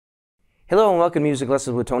Hello and welcome to Music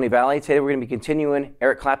Lessons with Tony Valley. Today we're going to be continuing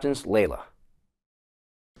Eric Clapton's Layla.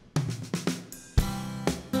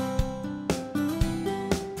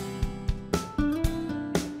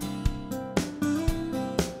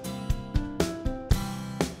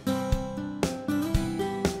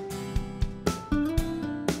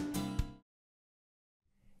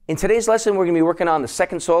 In today's lesson, we're going to be working on the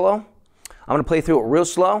second solo. I'm going to play through it real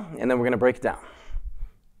slow, and then we're going to break it down.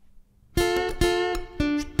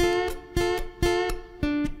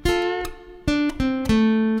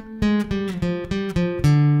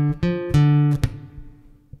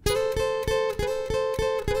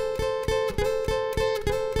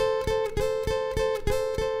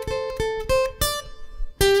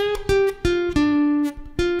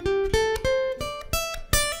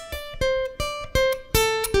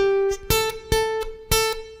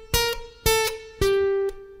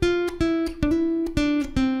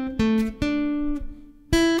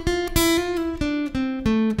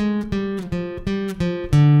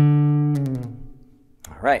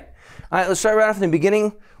 All right, let's start right off in the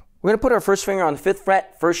beginning. We're going to put our first finger on the 5th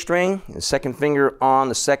fret, 1st string, and the second finger on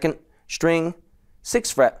the 2nd string,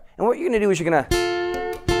 6th fret. And what you're going to do is you're going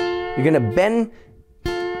to bend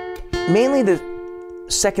mainly the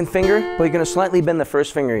 2nd finger, but you're going to slightly bend the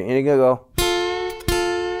 1st finger. And you're going to go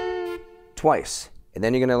twice. And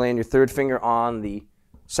then you're going to land your 3rd finger on the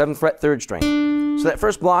 7th fret, 3rd string. So that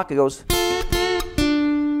first block, it goes.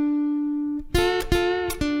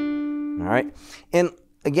 All right. And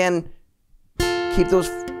again, keep those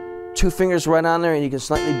 2 fingers right on there, and you can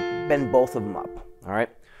slightly bend both of them up. All right.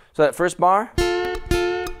 So that first bar,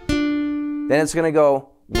 then it's going to go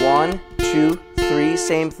 1, 2, 3,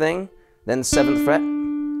 same thing. Then the 7th fret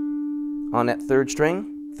on that 3rd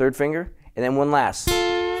string, 3rd finger, and then one last.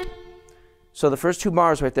 So the first 2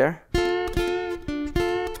 bars right there.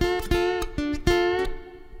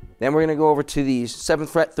 Then we're going to go over to the 7th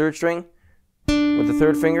fret, 3rd string with the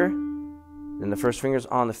 3rd finger. Then the 1st finger's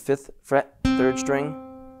on the 5th fret, 3rd string.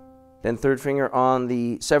 Then 3rd finger on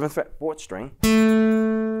the 7th fret, 4th string.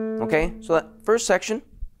 Okay, so that first section.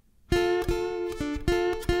 All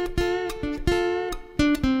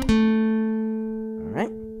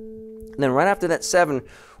right. And then right after that 7,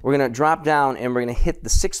 we're going to drop down and we're going to hit the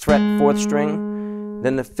 6th fret, 4th string.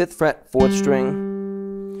 Then the 5th fret, 4th string.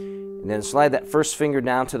 And then slide that 1st finger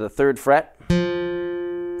down to the 3rd fret,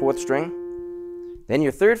 4th string. Then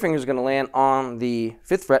your 3rd finger is going to land on the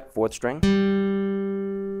 5th fret, 4th string.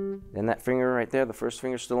 Then that finger right there, the 1st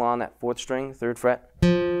finger is still on that 4th string, 3rd fret.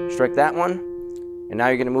 Strike that one. And now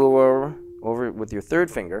you're going to move over with your 3rd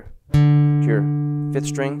finger to your 5th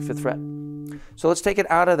string, 5th fret. So let's take it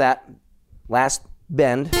out of that last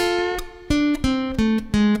bend. And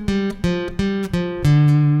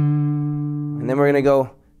then we're going to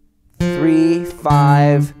go 3,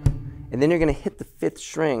 5, and then you're going to hit the 5th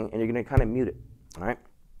string and you're going to kind of mute it. All right.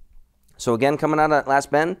 So again, coming out of that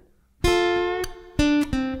last bend.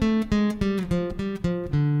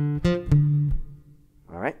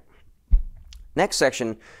 All right. Next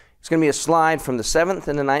section is going to be a slide from the 7th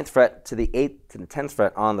and the 9th fret to the 8th and the 10th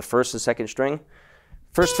fret on the 1st and 2nd string.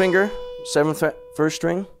 1st finger, 7th fret, 1st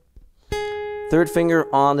string. 3rd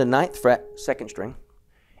finger on the 9th fret, 2nd string.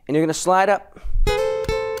 And you're going to slide up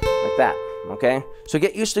like that. Okay. So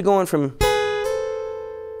get used to going from,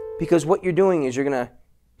 because what you're doing is you're going to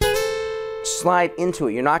slide into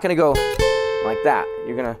it. You're not going to go like that.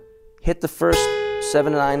 You're going to hit the first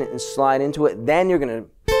 7 and 9 and slide into it. Then you're going to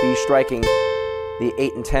be striking the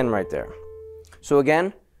 8 and 10 right there. So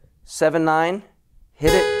again, 7, 9,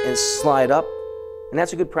 hit it and slide up. And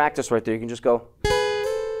that's a good practice right there. You can just go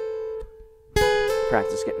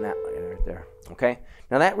practice getting that right there. Okay?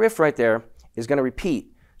 Now that riff right there is going to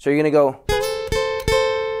repeat. So you're going to go,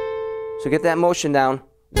 so get that motion down.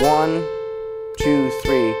 1, 2,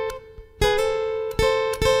 3.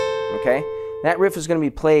 Okay? That riff is going to be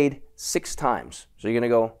played 6 times. So you're going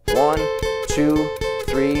to go 1, 2,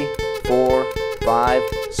 3, 4, 5,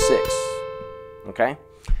 6. Okay?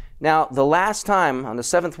 Now, the last time on the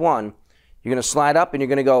 7th one, you're going to slide up and you're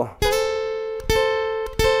going to go,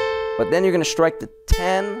 but then you're going to strike the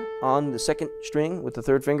 10 on the 2nd string with the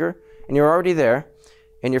 3rd finger, and you're already there.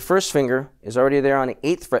 And your 1st finger is already there on the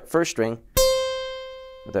 8th fret, 1st string,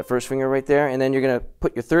 with that 1st finger right there, and then you're going to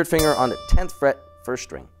put your 3rd finger on the 10th fret, 1st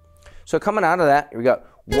string. So coming out of that, we got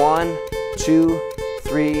 1, 2,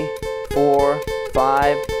 3, 4,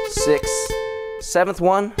 5, 6, 7th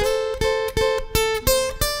one.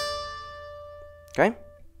 Okay?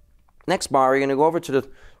 Next bar, you're going to go over to the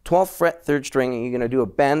 12th fret, 3rd string, and you're going to do a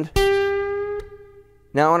bend.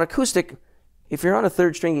 Now on acoustic, if you're on a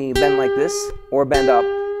 3rd string and you bend like this, or bend up,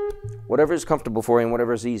 whatever is comfortable for you and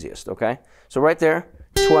whatever is easiest, okay? So right there,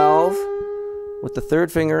 12 with the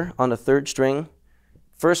third finger on the third string.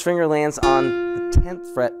 First finger lands on the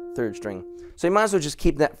 10th fret, third string. So you might as well just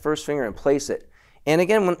keep that first finger and place it. And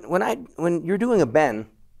again, when you're doing a bend,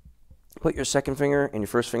 put your second finger and your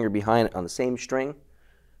first finger behind it on the same string,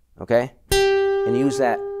 okay? And use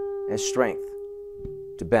that as strength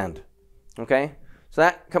to bend, okay? So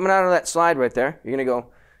that, coming out of that slide right there, you're gonna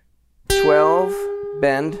go 12,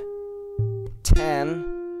 bend,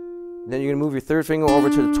 10, then you're gonna move your third finger over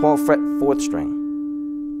to the 12th fret, 4th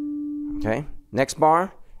string, okay? Next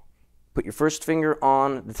bar, put your first finger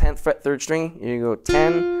on the 10th fret, 3rd string, you're gonna go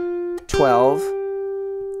 10, 12,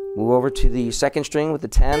 move over to the 2nd string with the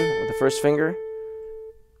 10 with the first finger,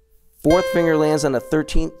 4th finger lands on the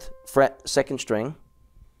 13th fret, 2nd string,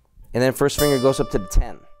 and then first finger goes up to the 10.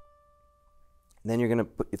 And then you're going to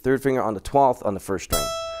put your third finger on the 12th on the first string.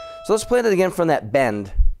 So let's play that again from that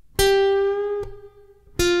bend.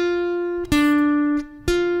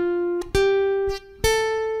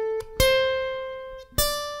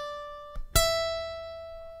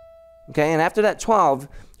 Okay, and after that 12,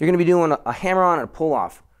 you're going to be doing a hammer-on and a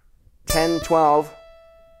pull-off. 10, 12,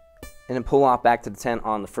 and then pull off back to the 10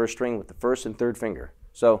 on the first string with the first and third finger.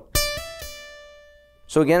 So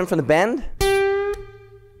again, from the bend.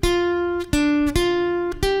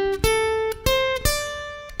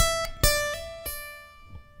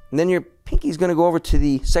 And then your pinky's going to go over to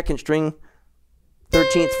the 2nd string,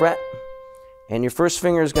 13th fret, and your first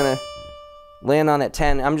finger is going to land on that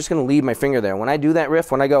 10. I'm just going to leave my finger there. When I do that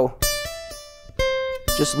riff, when I go,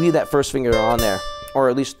 just leave that first finger on there, or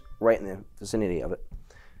at least right in the vicinity of it.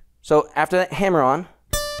 So after that hammer on,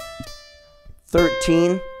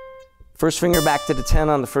 13, first finger back to the 10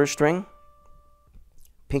 on the first string,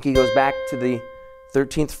 pinky goes back to the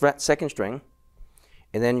 13th fret, 2nd string,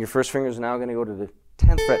 and then your first finger is now going to go to the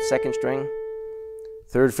 10th fret, 2nd string,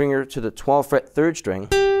 third finger to the 12th fret, 3rd string,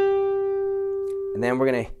 and then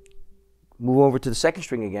we're going to move over to the 2nd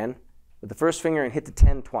string again with the first finger and hit the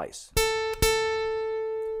 10 twice.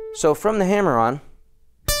 So from the hammer on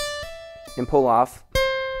and pull off,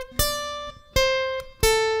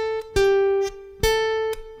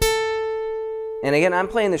 and again, I'm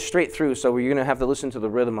playing this straight through, so you're going to have to listen to the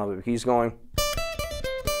rhythm of it. He's going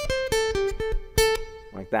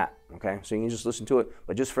like that, okay? So you can just listen to it,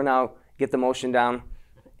 but just for now, get the motion down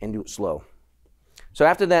and do it slow. So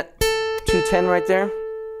after that 2-10 right there,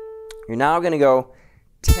 you're now going to go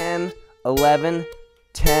 10, 11,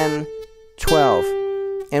 10, 12.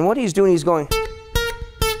 And what he's doing, he's going,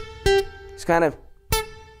 he's kind of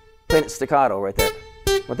playing it staccato right there.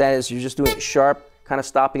 What that is, you're just doing it sharp, kind of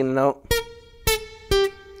stopping the note.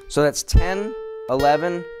 So that's 10,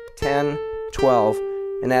 11, 10, 12,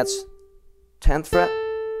 and that's 10th fret,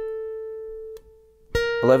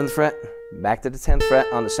 11th fret, back to the 10th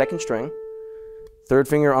fret on the 2nd string, third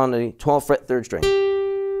finger on the 12th fret, 3rd string.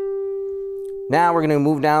 Now we're going to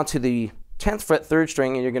move down to the 10th fret, 3rd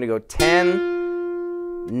string, and you're going to go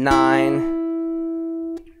 10,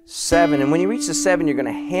 9, 7, and when you reach the 7, you're going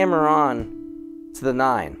to hammer on to the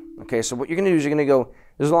 9. Okay, so what you're going to do is you're going to go,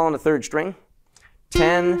 this is all on the 3rd string,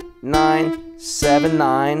 10, 9, 7,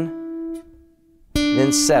 9,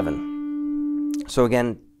 then 7. So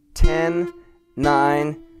again, 10,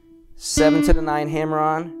 9, 7 to the 9, hammer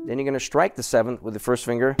on. Then you're going to strike the 7th with the first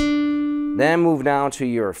finger. Then move down to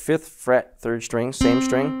your 5th fret, 3rd string, same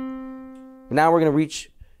string. And now we're going to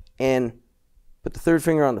reach and put the 3rd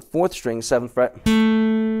finger on the 4th string, 7th fret.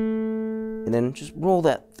 And then just roll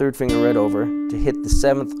that 3rd finger right over to hit the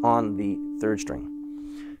 7th on the 3rd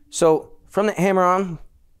string. So from the hammer on,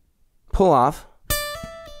 pull off.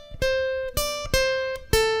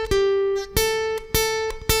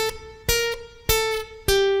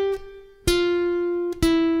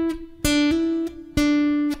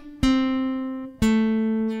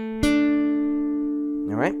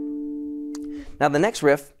 All right. Now the next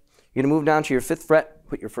riff, you're going to move down to your 5th fret,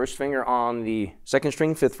 put your first finger on the 2nd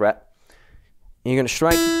string, 5th fret. And you're going to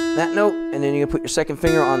strike that note, and then you're going to put your 2nd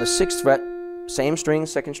finger on the 6th fret, same string,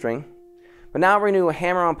 2nd string. But now we're going to do a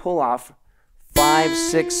hammer on pull off, 5,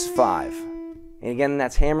 6, 5. And again,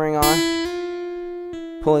 that's hammering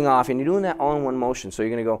on, pulling off, and you're doing that all in one motion. So you're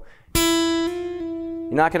going to go,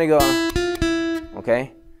 you're not going to go,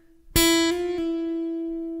 okay?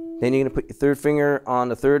 Then you're going to put your 3rd finger on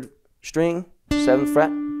the 3rd string, 7th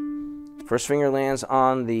fret. First finger lands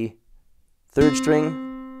on the 3rd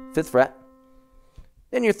string, 5th fret.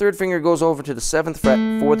 Then your 3rd finger goes over to the 7th fret,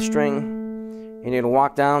 4th string. And you're going to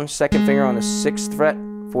walk down, 2nd finger on the 6th fret,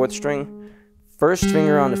 4th string, 1st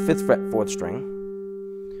finger on the 5th fret, 4th string.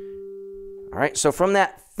 All right, so from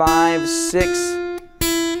that 5, 6,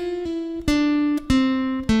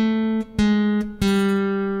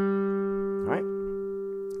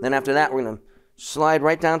 Then after that, we're going to slide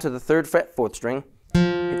right down to the 3rd fret, 4th string.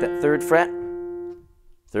 Hit that 3rd fret.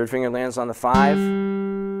 3rd finger lands on the 5,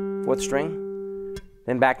 4th string.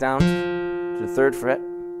 Then back down to the 3rd fret,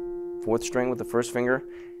 4th string with the 1st finger.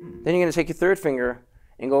 Then you're going to take your 3rd finger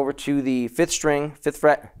and go over to the 5th string, 5th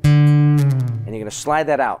fret, and you're going to slide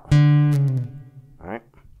that out. All right?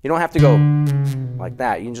 You don't have to go like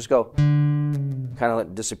that. You can just go kind of let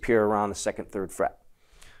it disappear around the 2nd, 3rd fret.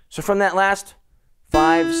 So from that last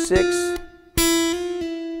 5, 6,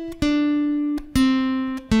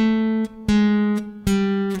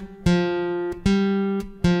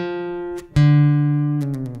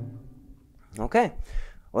 okay.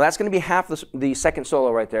 Well, that's going to be half the second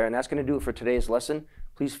solo right there, and that's going to do it for today's lesson.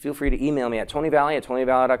 Please feel free to email me at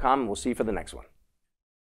tonyvalley@tonyvalley.com, and we'll see you for the next one.